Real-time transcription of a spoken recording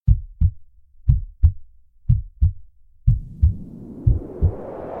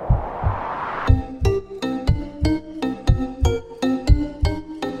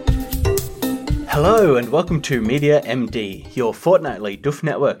Hello and welcome to Media MD, your fortnightly Doof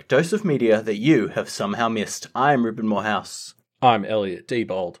Network dose of media that you have somehow missed. I'm Ruben Morehouse. I'm Elliot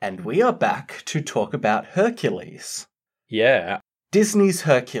Diebold. And we are back to talk about Hercules. Yeah. Disney's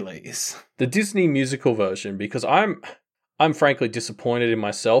Hercules. The Disney musical version, because I'm frankly disappointed in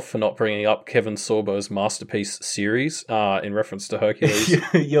myself for not bringing up Kevin Sorbo's masterpiece series in reference to Hercules.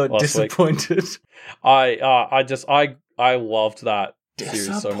 You're disappointed. Week. I loved that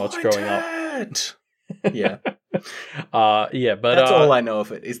series so much growing up. Yeah. But that's all I know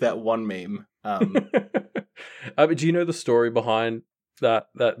of it, is that one meme. But do you know the story behind that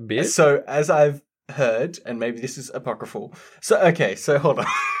bit? So, as I've heard, and maybe this is apocryphal. So hold on.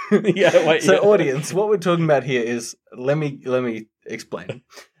 Audience, what we're talking about here is, let me explain.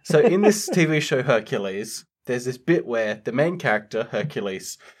 So, in this TV show Hercules, there's this bit where the main character,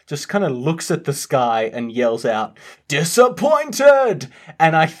 Hercules, just kind of looks at the sky and yells out, "Disappointed!"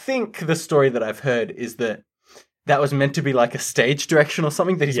 And I think the story that I've heard is that was meant to be like a stage direction or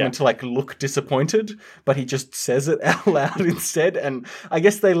something, that he's meant to like look disappointed, but he just says it out loud instead. And I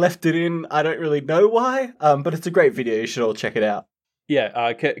guess they left it in. I don't really know why, but it's a great video. You should all check it out.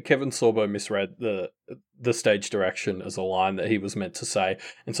 Yeah, Kevin Sorbo misread the stage direction as a line that he was meant to say,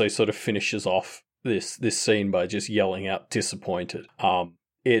 and so he sort of finishes off this scene by just yelling out "disappointed." I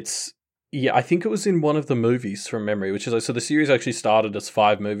think it was in one of the movies from memory, which is so the series actually started as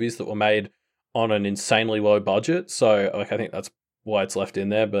 5 movies that were made on an insanely low budget. So I think that's why it's left in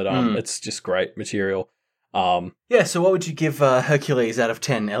there, but it's just great material. So what would you give Hercules out of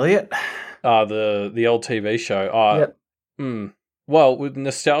 10, Elliot? The old TV show. Well, with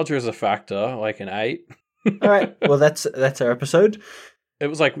nostalgia as a factor, like an 8. All right. Well, that's our episode. It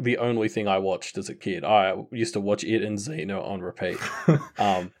was like the only thing I watched as a kid. I used to watch it and Xena on repeat.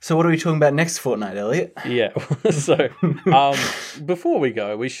 So what are we talking about next fortnight, Elliot? Yeah. So before we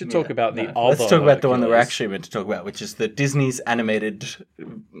go, we should talk about the other Let's talk about Hercules. the one that we're actually meant to talk about, which is the Disney's animated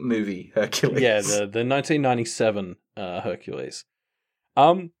movie, Hercules. Yeah, the 1997 Hercules.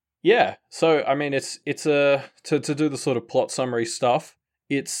 So I mean, it's to do the sort of plot summary stuff.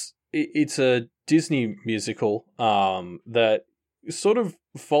 It's a Disney musical that sort of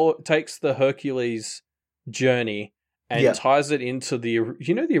takes the Hercules journey and ties it into the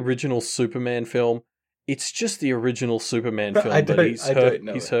original Superman film. It's just the original Superman film, but he's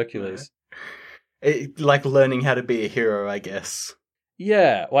Hercules. Like learning how to be a hero, I guess.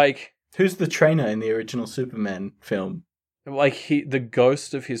 Yeah, like who's the trainer in the original Superman film? Like the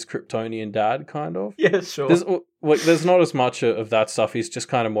ghost of his Kryptonian dad, kind of. Yeah, sure. There's not as much of that stuff. He's just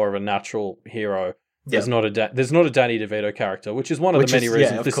kind of more of a natural hero. There's not a Danny DeVito character, which is one of the many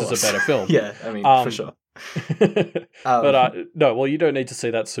reasons this is a better film. Yeah, I mean, for sure. But you don't need to see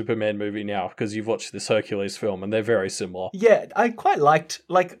that Superman movie now because you've watched this Hercules film and they're very similar. Yeah, I quite liked,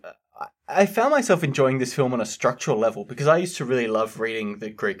 I found myself enjoying this film on a structural level because I used to really love reading the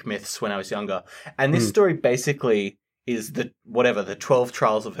Greek myths when I was younger. And this story basically is the 12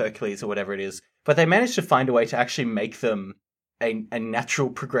 trials of Hercules or whatever it is. But they managed to find a way to actually make them a natural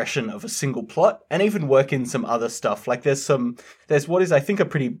progression of a single plot and even work in some other stuff. Like there's what is I think a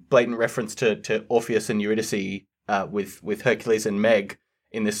pretty blatant reference to Orpheus and Eurydice with Hercules and Meg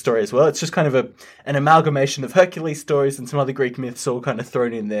in this story as well. It's just kind of an amalgamation of Hercules stories and some other Greek myths all kind of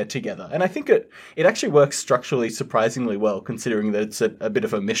thrown in there together. And I think it actually works structurally surprisingly well, considering that it's a bit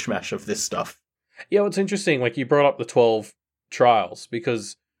of a mishmash of this stuff. Yeah, what's interesting, like you brought up the 12 trials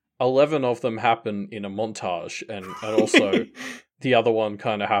because 11 of them happen in a montage, and also the other one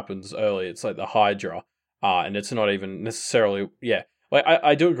kind of happens early. It's like the Hydra, and it's not even necessarily. Yeah, like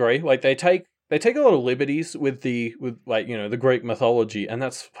I do agree. Like they take a lot of liberties with the Greek mythology, and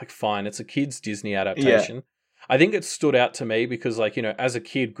that's like fine. It's a kids Disney adaptation. Yeah. I think it stood out to me because as a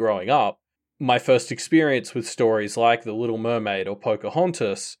kid growing up, my first experience with stories like The Little Mermaid or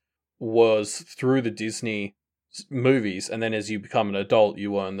Pocahontas was through the Disney movies, and then as you become an adult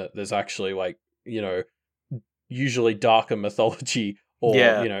you learn that there's actually usually darker mythology or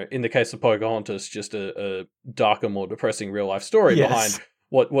in the case of Pocahontas just a darker, more depressing real life story behind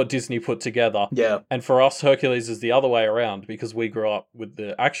what Disney put together. And for us, Hercules is the other way around because we grew up with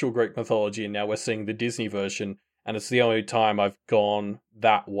the actual Greek mythology and now we're seeing the Disney version, and it's the only time I've gone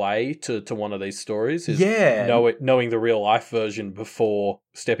that way to one of these stories is knowing the real life version before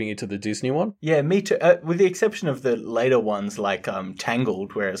stepping into the Disney one. Yeah, me too. With the exception of the later ones like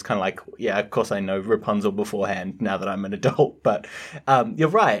Tangled, where it's kind of like, of course I know Rapunzel beforehand now that I'm an adult, but you're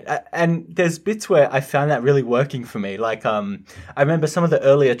right. And there's bits where I found that really working for me. Like I remember some of the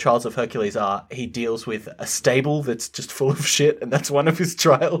earlier trials of Hercules he deals with a stable that's just full of shit, and that's one of his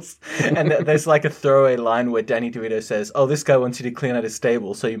trials. And there's like a throwaway line where Danny DeVito says, "Oh, this guy wants you to clean out his stable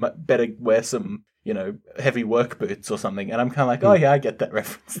unstable, so you might better wear some, heavy work boots or something. And I'm kind of like, oh yeah, I get that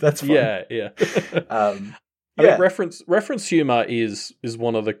reference. That's fine. Yeah. Um, I mean, reference humor is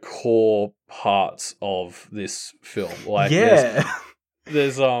one of the core parts of this film. Like,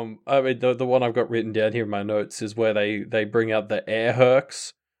 there's I mean, the one I've got written down here in my notes is where they bring out the Air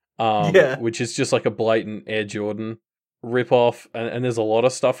Hercs, which is just like a blatant Air Jordan ripoff, and there's a lot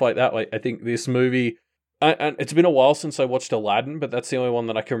of stuff like that. Like, I think this movie, and it's been a while since I watched Aladdin, but that's the only one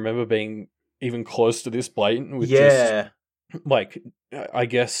that I can remember being even close to this blatant with just, like, I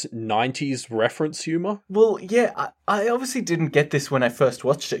guess 90s reference humor. Well, yeah, I obviously didn't get this when I first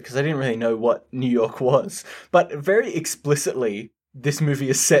watched it because I didn't really know what New York was, but very explicitly, this movie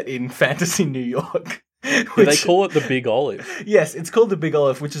is set in fantasy New York. They call it the Big Olive. Yes, it's called the Big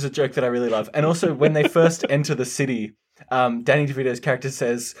Olive, which is a joke that I really love. And also, when they first enter the city, Danny DeVito's character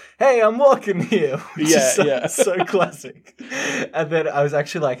says, "Hey, I'm walking here," which is so classic. And then I was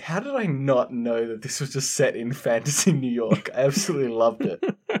actually like, how did I not know that this was just set in fantasy New York? I absolutely loved it.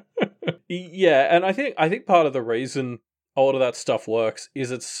 Yeah, and I think part of the reason a lot of that stuff works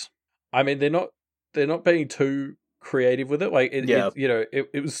is they're not being too creative with it. Like,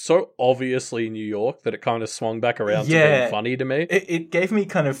 it was so obviously New York that it kind of swung back around to being funny to me. It gave me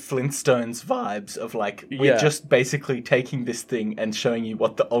kind of Flintstones vibes of like, we're just basically taking this thing and showing you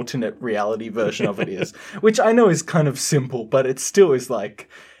what the alternate reality version of it is, which I know is kind of simple, but it still is like,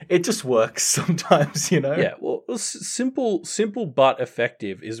 it just works sometimes, Yeah, well, simple but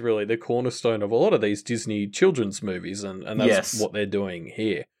effective is really the cornerstone of a lot of these Disney children's movies, and that's what they're doing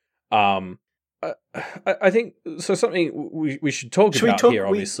here. I think so. Something we should talk about here.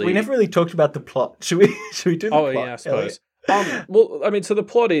 Obviously, we never really talked about the plot. Should we do the plot? Oh yeah, I suppose. Well, I mean, so the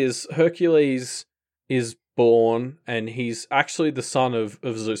plot is Hercules is born, and he's actually the son of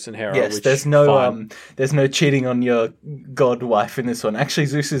Zeus and Hera. Yes, which, there's no cheating on your god wife in this one. Actually,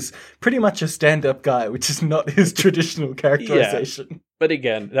 Zeus is pretty much a stand-up guy, which is not his traditional characterization. Yeah. But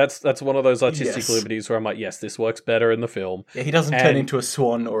again, that's one of those artistic liberties where I'm like, yes, this works better in the film. Yeah, he doesn't turn into a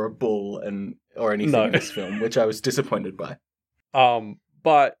swan or a bull or anything in this film, which I was disappointed by.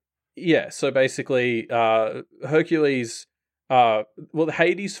 But yeah, so basically, Hercules.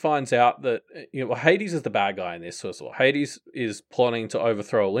 Hades finds out that Hades is the bad guy in this. First of all, Hades is plotting to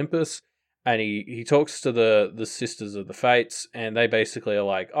overthrow Olympus, and he talks to the sisters of the Fates, and they basically are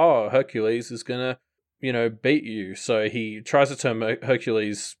like, "Oh, Hercules is gonna, beat you." So he tries to turn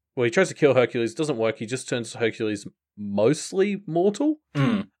Hercules. Well, he tries to kill Hercules. Doesn't work. He just turns Hercules mostly mortal.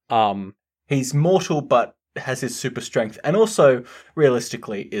 He's mortal, but has his super strength, and also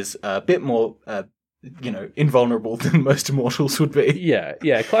realistically is a bit more. Invulnerable than most immortals would be.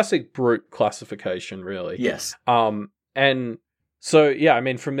 Yeah, classic brute classification, really. Yes. And so, yeah, I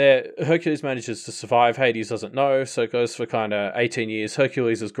mean, from there, Hercules manages to survive. Hades doesn't know, so it goes for kind of 18 years.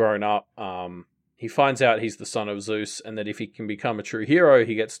 Hercules has grown up. He finds out he's the son of Zeus, and that if he can become a true hero,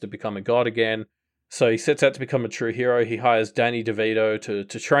 he gets to become a god again. So he sets out to become a true hero. He hires Danny DeVito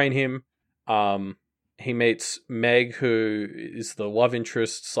to train him. He meets Meg, who is the love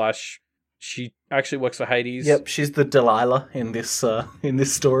interest / she actually works for Hades. Yep, she's the Delilah in this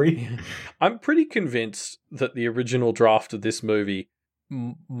story. I'm pretty convinced that the original draft of this movie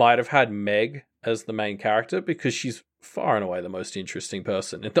might have had Meg as the main character because she's far and away the most interesting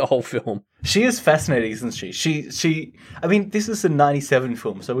person in the whole film. She is fascinating, isn't she? She. I mean, this is a 97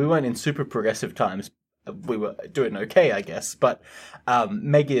 film, so we weren't in super progressive times. We were doing okay, I guess. But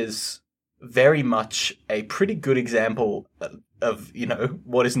Meg is very much a pretty good example of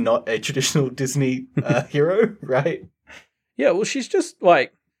what is not a traditional Disney hero, right? Yeah, well, she's just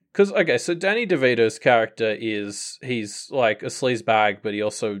like, because so Danny DeVito's character he's like a sleazebag, but he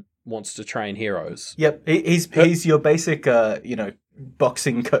also wants to train heroes. Yep, he's your basic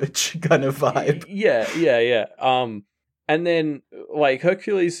boxing coach kind of vibe. Yeah. And then like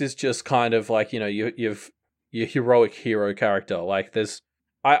Hercules is just kind of like you've your heroic hero character. Like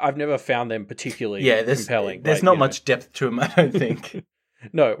I've never found them particularly compelling. There's not much depth to them, I don't think.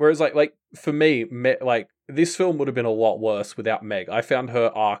 No, whereas like for me, like this film would have been a lot worse without Meg. I found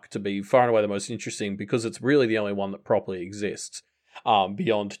her arc to be far and away the most interesting because it's really the only one that properly exists.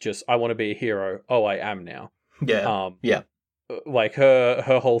 Beyond just I want to be a hero. Oh, I am now. Yeah. Yeah. Like her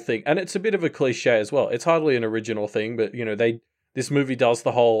whole thing, and it's a bit of a cliche as well. It's hardly an original thing, but this movie does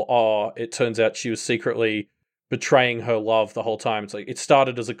the whole. It turns out she was secretly betraying her love the whole time. It's like it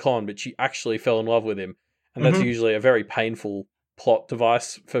started as a con, but she actually fell in love with him, and that's usually a very painful plot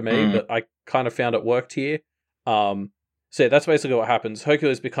device for me. But I kind of found it worked here. So yeah, that's basically what happens.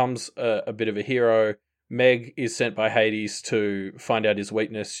 Hercules becomes a bit of a hero. Meg is sent by Hades to find out his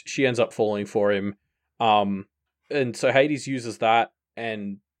weakness. She ends up falling for him. And so Hades uses that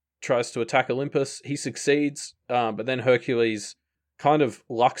and tries to attack Olympus. He succeeds, but then Hercules kind of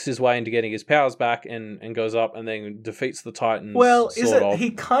lucks his way into getting his powers back and goes up and then defeats the Titans. Well, sort of.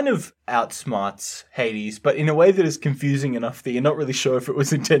 He kind of outsmarts Hades, but in a way that is confusing enough that you're not really sure if it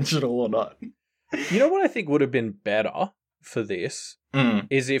was intentional or not. You know what I think would have been better for this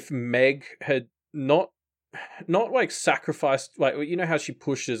is if Meg had not like sacrificed, like, you know how she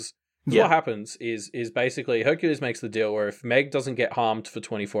pushes. Yeah. What happens is basically Hercules makes the deal where if Meg doesn't get harmed for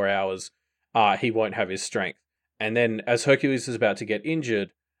 24 hours, he won't have his strength. And then as Hercules is about to get injured,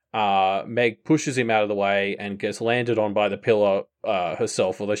 Meg pushes him out of the way and gets landed on by the pillar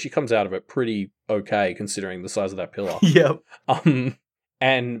herself, although she comes out of it pretty okay considering the size of that pillar. Yep.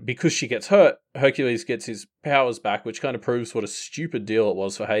 And because she gets hurt, Hercules gets his powers back, which kind of proves what a stupid deal it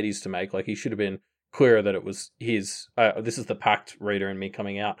was for Hades to make. Like, he should have been clearer that it was his. This is the Pact reader in me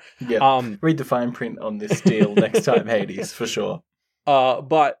coming out. Yeah. Read the fine print on this deal next time, Hades, for sure.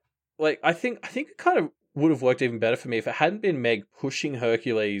 But like, I think it kind of would have worked even better for me if it hadn't been Meg pushing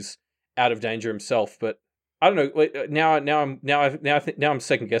Hercules out of danger himself. But I don't know. Like, now I'm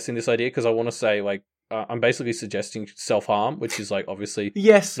second guessing this idea because I want to say, like, I'm basically suggesting self-harm, which is, like, obviously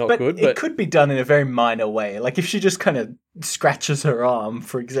not good. But it could be done in a very minor way. Like, if she just kind of scratches her arm,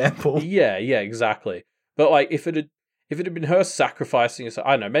 for example. Yeah, exactly. But, like, if it had been her sacrificing herself,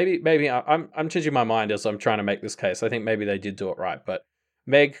 I don't know, maybe I'm changing my mind as I'm trying to make this case. I think maybe they did do it right. But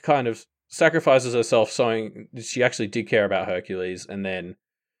Meg kind of sacrifices herself showing she actually did care about Hercules, and then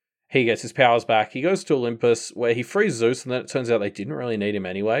he gets his powers back. He goes to Olympus, where he frees Zeus, and then it turns out they didn't really need him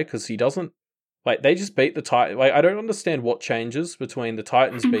anyway, because he doesn't. Like, they just beat the Titans. Like, I don't understand what changes between the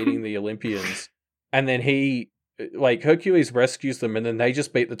Titans beating the Olympians, and then Hercules rescues them, and then they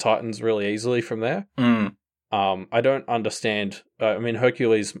just beat the Titans really easily from there. I don't understand. I mean,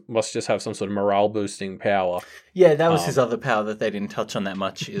 Hercules must just have some sort of morale-boosting power. Yeah, that was his other power that they didn't touch on that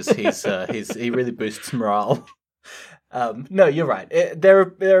much, is he really boosts morale. No, you're right.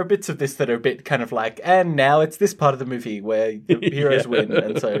 There are bits of this that are a bit kind of like, and now it's this part of the movie where the heroes win,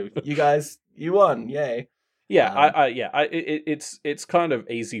 and so you won, yay. Yeah, it's kind of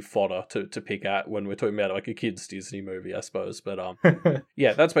easy fodder to pick at when we're talking about, like, a kids Disney movie, I suppose. But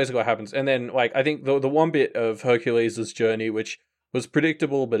yeah, that's basically what happens. And then, like, I think the one bit of Hercules' journey which was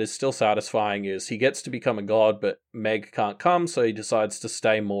predictable but is still satisfying is he gets to become a god, but Meg can't come, so he decides to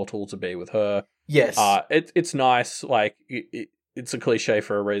stay mortal to be with her. Yes. It's nice. Like, it's a cliche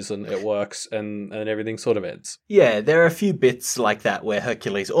for a reason. It works, and everything sort of ends. Yeah, there are a few bits like that where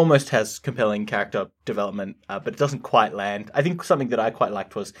Hercules almost has compelling character development, but it doesn't quite land. I think something that I quite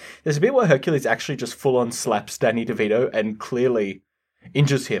liked was there's a bit where Hercules actually just full-on slaps Danny DeVito and clearly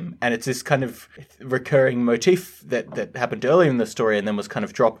injures him, and it's this kind of recurring motif that happened earlier in the story and then was kind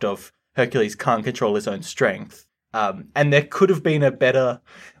of dropped of Hercules can't control his own strength. And there could have been a better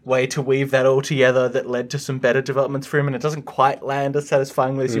way to weave that all together that led to some better developments for him, and it doesn't quite land as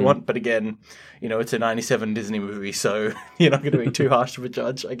satisfyingly as you want, but again, it's a 97 Disney movie, so you're not going to be too harsh of a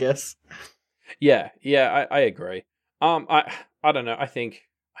judge, I guess. Yeah, I agree. I don't know, I think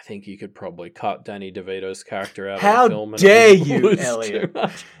you could probably cut Danny DeVito's character out of the film. How dare you, Elliot?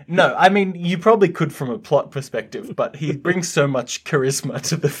 No, I mean, you probably could from a plot perspective, but he brings so much charisma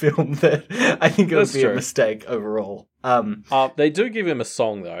to the film that I think it would be a mistake overall. They do give him a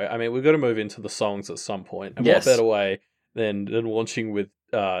song, though. I mean, we've got to move into the songs at some point. And what better way than launching with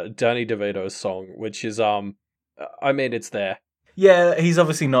Danny DeVito's song, which is, I mean, it's there. Yeah, he's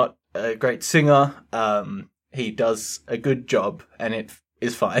obviously not a great singer. He does a good job, and it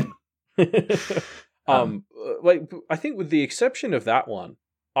is fine. Like, I think with the exception of that one,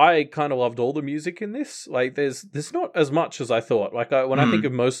 I kind of loved all the music in this. Like, there's not as much as I thought. Like, when I think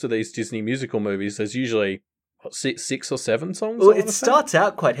of most of these Disney musical movies, there's usually 6 or 7 songs. Well, it starts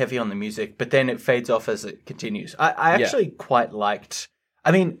out quite heavy on the music, but then it fades off as it continues. I actually quite liked.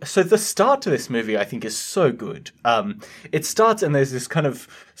 I mean, so the start to this movie, I think, is so good. It starts and there's this kind of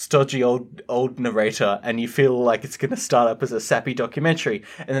stodgy old narrator, and you feel like it's going to start up as a sappy documentary,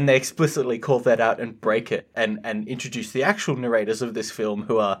 and then they explicitly call that out and break it and introduce the actual narrators of this film,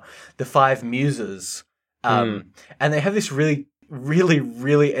 who are the 5 muses. And they have this really, really,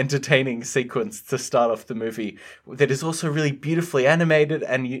 really entertaining sequence to start off the movie that is also really beautifully animated,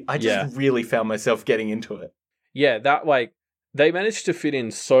 and I just really found myself getting into it. Yeah, that, like, they managed to fit in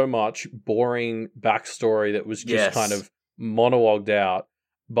so much boring backstory that was just kind of monologued out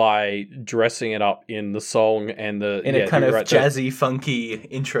by dressing it up in the song and a kind of jazzy, funky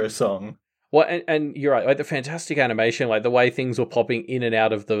intro song. Well, and you're right, like the fantastic animation, like the way things were popping in and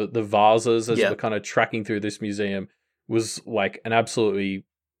out of the vases as we're kind of tracking through this museum was like an absolutely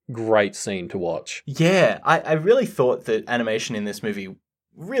great scene to watch. Yeah, I really thought that animation in this movie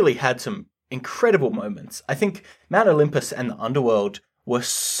really had some incredible moments. I think Mount Olympus and the Underworld were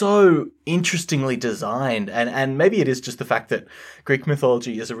so interestingly designed, and maybe it is just the fact that Greek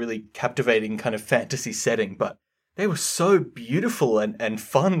mythology is a really captivating kind of fantasy setting, but they were so beautiful and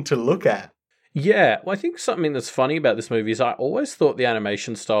fun to look at. Yeah, well, I think something that's funny about this movie is I always thought the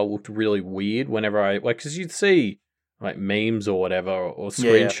animation style looked really weird whenever because you'd see like memes or whatever or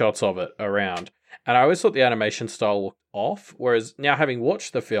screenshots of it around, and I always thought the animation style looked off, whereas now having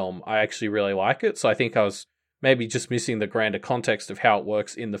watched the film, I actually really like it, so I think I was maybe just missing the grander context of how it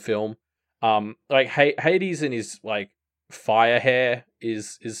works in the film. Like Hades and his like fire hair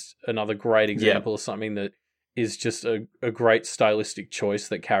is another great example of something that is just a great stylistic choice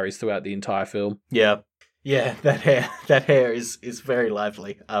that carries throughout the entire film. Yeah, that hair is very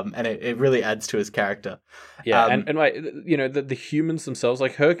lively, and it really adds to his character. Yeah, and like the humans themselves,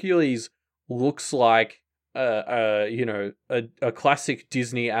 like Hercules looks like a classic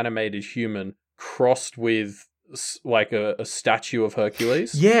Disney animated human crossed with like a statue of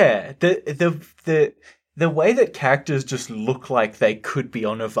Hercules. Yeah, the way that characters just look like they could be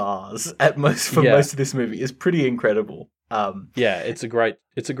on a vase most of this movie is pretty incredible. Yeah, it's a great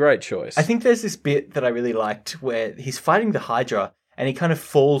choice. I think there's this bit that I really liked where he's fighting the Hydra and he kind of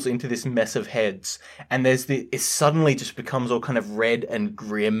falls into this mess of heads, and it suddenly just becomes all kind of red and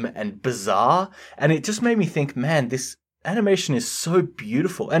grim and bizarre, and it just made me think, man, this animation is so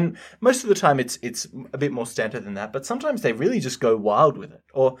beautiful. And most of the time it's a bit more standard than that, but sometimes they really just go wild with it.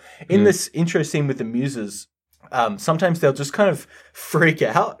 Or in this intro scene with the muses, sometimes they'll just kind of freak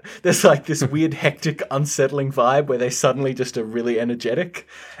out. There's like this weird, hectic, unsettling vibe where they suddenly just are really energetic.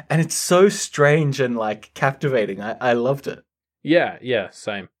 And it's so strange and like captivating. I loved it. Yeah,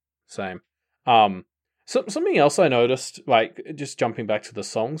 same. Something else I noticed, like just jumping back to the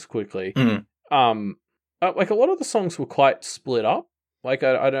songs quickly, like a lot of the songs were quite split up. Like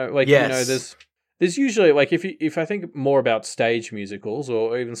I don't like there's usually like if I think more about stage musicals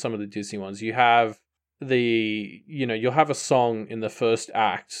or even some of the Disney ones, you have you'll have a song in the first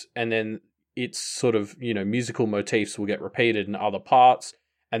act and then it's sort of musical motifs will get repeated in other parts,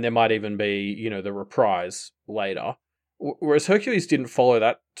 and there might even be the reprise later. Whereas Hercules didn't follow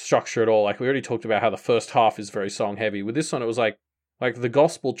that structure at all. Like we already talked about how the first half is very song heavy. With this one, it was like the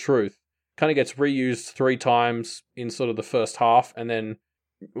gospel truth kind of gets reused 3 times in sort of the first half, and then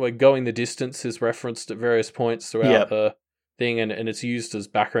like Going the Distance is referenced at various points throughout the thing, and it's used as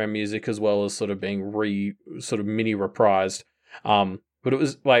background music as well as sort of being sort of mini reprised. But it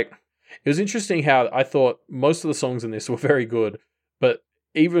was interesting how I thought most of the songs in this were very good, but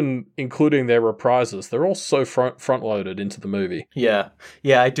even including their reprises, they're all so front loaded into the movie. Yeah,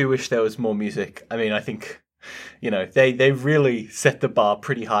 I do wish there was more music. I mean, I think they really set the bar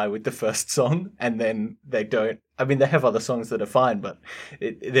pretty high with the first song, and then they don't. I mean, they have other songs that are fine, but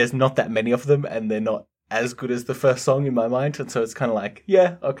there's not that many of them, and they're not as good as the first song in my mind, and so it's kind of like,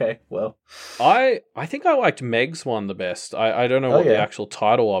 yeah, okay, well. I think I liked Meg's one the best. I don't know what the actual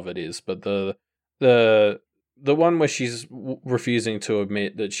title of it is, but the one where she's refusing to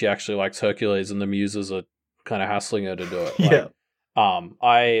admit that she actually likes Hercules and the muses are kind of hassling her to do it.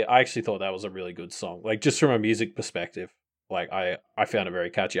 I actually thought that was a really good song. Like, just from a music perspective, like I found it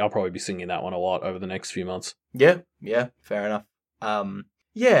very catchy. I'll probably be singing that one a lot over the next few months. Yeah, fair enough.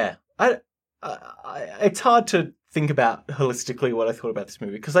 It's hard to think about holistically what I thought about this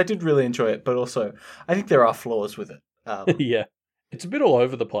movie, because I did really enjoy it, but also I think there are flaws with it. Yeah. It's a bit all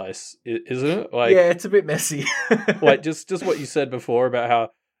over the place, isn't it? Like, yeah, it's a bit messy. Like just what you said before about how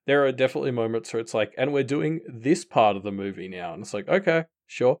there are definitely moments where it's like, and we're doing this part of the movie now, and it's like, okay,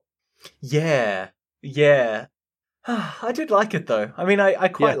 sure. Yeah. I did like it though. I mean, I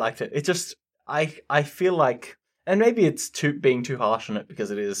quite liked it. It just I feel like, and maybe it's being too harsh on it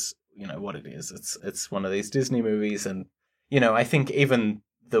because it is what it is. It's one of these Disney movies, and I think even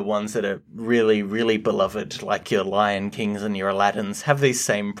the ones that are really, really beloved, like your Lion Kings and your Aladdins, have these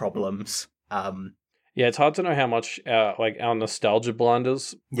same problems. Yeah, it's hard to know how much our nostalgia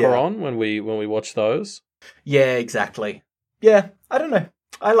blinders are on when we watch those. Yeah, exactly. Yeah, I don't know.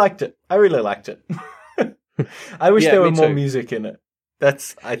 I liked it. I really liked it. I wish there were more music in it.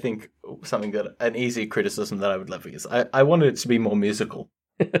 That's, I think, something that an easy criticism that I would levy is I wanted it to be more musical.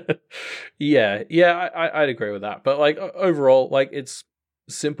 Yeah, I'd agree with that. But like overall, like it's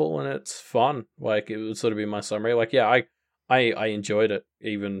simple and it's fun. Like it would sort of be my summary. Like I enjoyed it,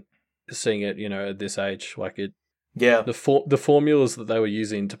 even seeing it at this age. Like it, the formulas that they were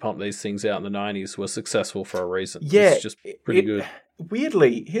using to pump these things out in the 90s were successful for a reason. It's just pretty good.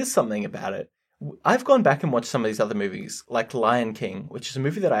 Weirdly, here's something about it. I've gone back and watched some of these other movies, like Lion King, which is a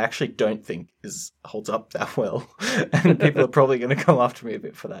movie that I actually don't think holds up that well. And people are probably going to come after me a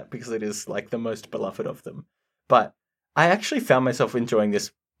bit for that because it is like the most beloved of them. But I actually found myself enjoying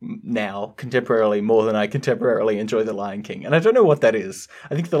this now, contemporarily, more than I contemporarily enjoy The Lion King. And I don't know what that is.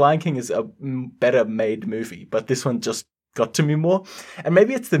 I think The Lion King is a better made movie, but this one just got to me more. And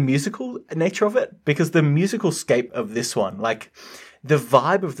maybe it's the musical nature of it, because the musical scape of this one, like the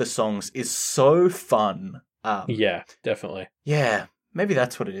vibe of the songs is so fun. Yeah, definitely. Yeah, maybe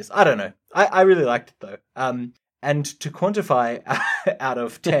that's what it is. I don't know. I really liked it though. And to quantify out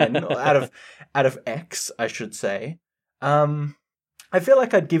of 10, or out of X, I should say, I feel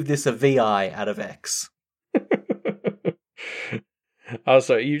like I'd give this a VI out of X.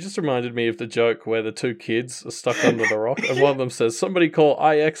 So you just reminded me of the joke where the two kids are stuck under the rock, and one of them says, "Somebody call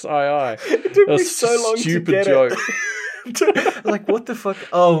IXII." It took me so long to get joke. It. Like, what the fuck?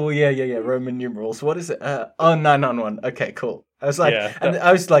 Oh, yeah. Roman numerals. What is it? 911. Okay, cool. I was like, and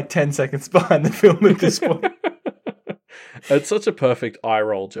I was like 10 seconds behind the film at this point. It's such a perfect eye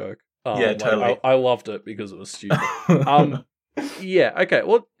roll joke. Yeah, totally. I loved it because it was stupid. Yeah. Okay.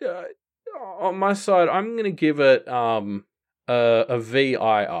 Well, on my side, I'm going to give it a VII.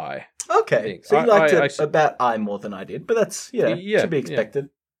 Okay, so you liked it about I more than I did, but that's to be expected.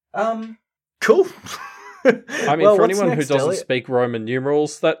 Yeah. Cool. I mean, for anyone who doesn't speak Roman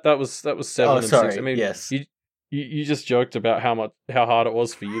numerals, that was 7 and 6. I mean, yes. You just joked about how hard it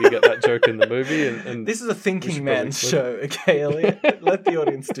was for you to get that joke in the movie, and this is a thinking man's show. Okay, Elliot, let the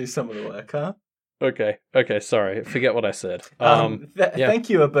audience do some of the work, huh? Okay, sorry. Forget what I said. Thank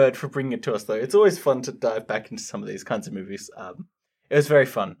you, A Bird, for bringing it to us, though. It's always fun to dive back into some of these kinds of movies. It was very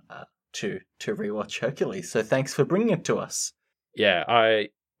fun to rewatch Hercules, so thanks for bringing it to us. Yeah, I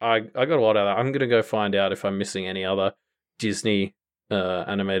got a lot out of that. I'm going to go find out if I'm missing any other Disney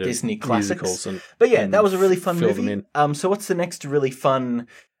animated Disney classics. Musicals. But yeah, that was a really fun movie. So what's the next really fun,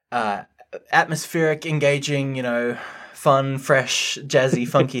 atmospheric, engaging, fun, fresh, jazzy,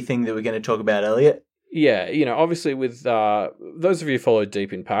 funky thing that we're going to talk about, Elliot? Yeah, obviously with those of you who followed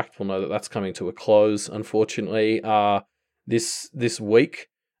Deep Impact will know that that's coming to a close, unfortunately. This week,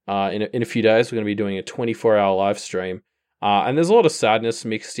 in a few days, we're going to be doing a 24-hour live stream. And there's a lot of sadness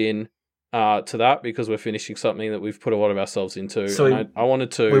mixed in to that because we're finishing something that we've put a lot of ourselves into. So I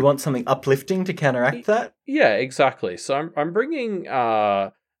wanted to... We want something uplifting to counteract that? Yeah, exactly. So I'm bringing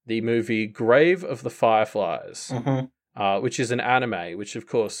the movie Grave of the Fireflies. Mm-hmm. Which is an anime, which of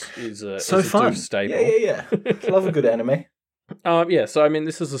course is a fun. Doof staple. Yeah. Love a good anime. Yeah, so I mean,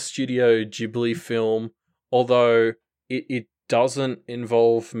 this is a Studio Ghibli film, although it doesn't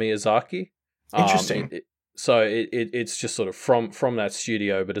involve Miyazaki. Interesting. It's just sort of from that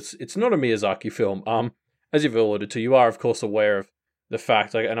studio, but it's not a Miyazaki film. As you've alluded to, you are of course aware of the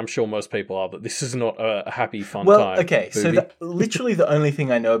fact, and I'm sure most people are, that this is not a happy, fun time. Well, okay, movie. So literally the only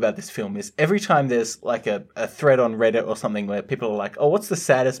thing I know about this film is every time there's like a thread on Reddit or something where people are like, oh, what's the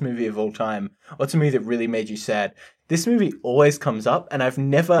saddest movie of all time? What's a movie that really made you sad? This movie always comes up, and I've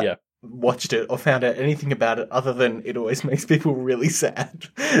never watched it or found out anything about it other than it always makes people really sad.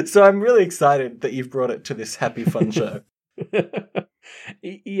 So I'm really excited that you've brought it to this happy, fun show.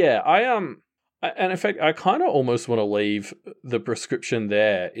 Yeah, and in fact, I kind of almost want to leave the prescription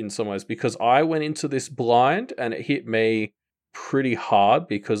there in some ways because I went into this blind and it hit me pretty hard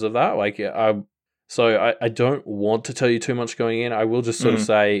because of that. Like, I don't want to tell you too much going in. I will just sort of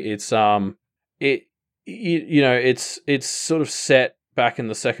say it's it's sort of set back in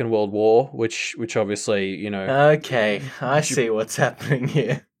the Second World War, which obviously Okay, I see what's happening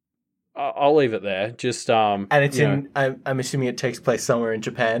here. I'll leave it there. Just and it's I'm assuming it takes place somewhere in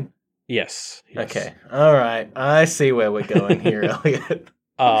Japan. Yes. Okay. All right. I see where we're going here, Elliot.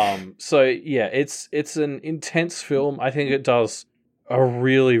 So yeah, it's an intense film. I think it does a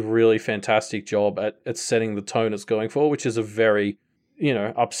really, really fantastic job at setting the tone it's going for, which is a very,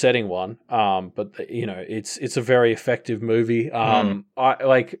 upsetting one. But it's a very effective movie. There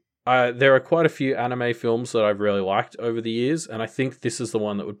are quite a few anime films that I've really liked over the years, and I think this is the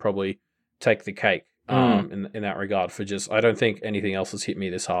one that would probably take the cake. In that regard, I don't think anything else has hit me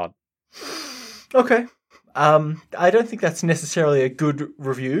this hard. Okay. I don't think that's necessarily a good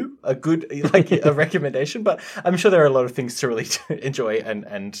review, a recommendation, but I'm sure there are a lot of things to really enjoy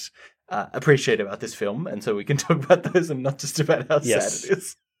and appreciate about this film, and so we can talk about those and not just about how sad it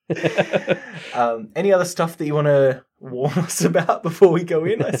is. Any other stuff that you want to warn us about before we go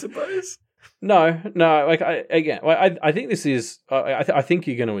in, I suppose? No. I think this is. I think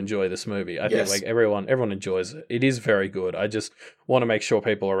you're going to enjoy this movie. I think everyone enjoys it. It is very good. I just want to make sure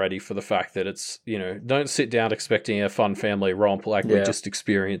people are ready for the fact that it's don't sit down expecting a fun family romp like we just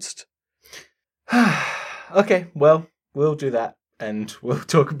experienced. Okay, well, we'll do that, and we'll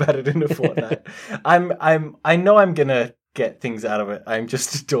talk about it in a fortnight. I know I'm gonna get things out of it. I'm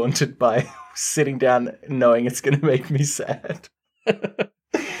just daunted by sitting down knowing it's gonna make me sad.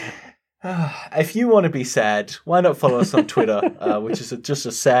 If you want to be sad, why not follow us on Twitter, which is just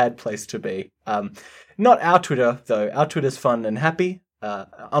a sad place to be. Not our Twitter, though. Our Twitter's fun and happy,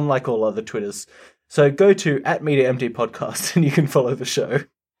 unlike all other Twitters. So go to @MediaMD Podcast and you can follow the show.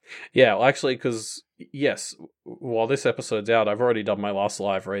 Yeah, well, actually, because, yes, while this episode's out, I've already done my last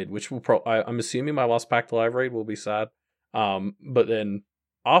live read, which will I'm assuming my last packed live read will be sad. But then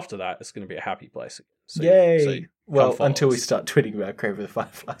after that, it's going to be a happy place again. So, yay! Well, until we start tweeting about Grave of the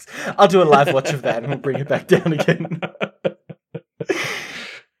Fireflies. I'll do a live watch of that and we'll bring it back down again.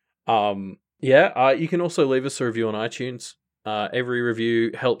 You can also leave us a review on iTunes. Every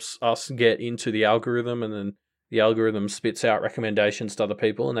review helps us get into the algorithm, and then the algorithm spits out recommendations to other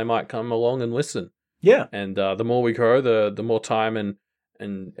people, and they might come along and listen. Yeah. And the more we grow, the more time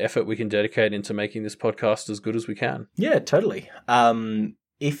and effort we can dedicate into making this podcast as good as we can. Yeah, totally.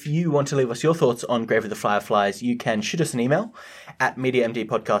 If you want to leave us your thoughts on Grave of the Fireflies, you can shoot us an email at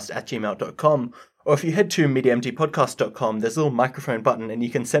mediamdpodcast@gmail.com. Or if you head to mediamdpodcast.com, there's a little microphone button and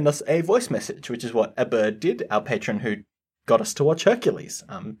you can send us a voice message, which is what Abird did, our patron who got us to watch Hercules.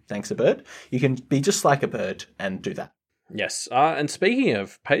 Thanks, Abird. You can be just like Abird and do that. Yes. And speaking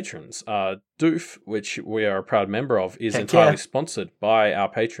of patrons, Doof, which we are a proud member of, is entirely sponsored by our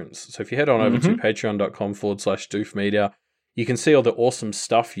patrons. So if you head on over to patreon.com/Doof Media, you can see all the awesome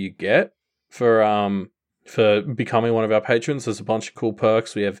stuff you get for becoming one of our patrons. There's a bunch of cool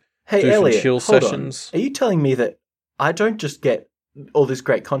perks. We have Hey, Doof Elliot, and chill hold sessions. On. Are you telling me that I don't just get all this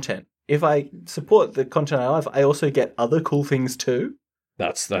great content? If I support the content I love, I also get other cool things too?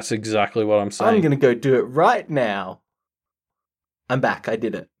 That's exactly what I'm saying. I'm going to go do it right now. I'm back. I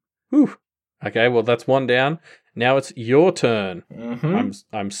did it. Whew. Okay, well, that's one down. Now it's your turn.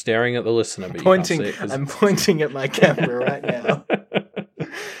 Mm-hmm. I'm staring at the listener, but pointing. You can't see it I'm pointing at my camera right now.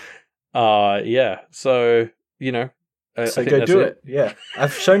 Yeah. So so go do it. Yeah,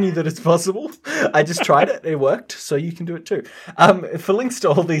 I've shown you that it's possible. I just tried it. It worked. So you can do it too. For links to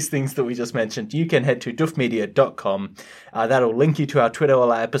all these things that we just mentioned, you can head to doofmedia.com. That'll link you to our Twitter,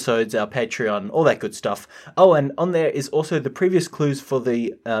 all our episodes, our Patreon, all that good stuff. Oh, and on there is also the previous clues for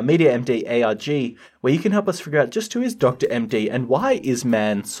the Media MD ARG, where you can help us figure out just who is Dr. MD and why is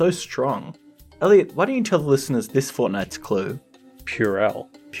man so strong. Elliot, why don't you tell the listeners this fortnight's clue? Purell.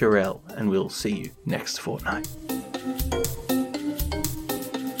 Purell, and we'll see you next fortnight.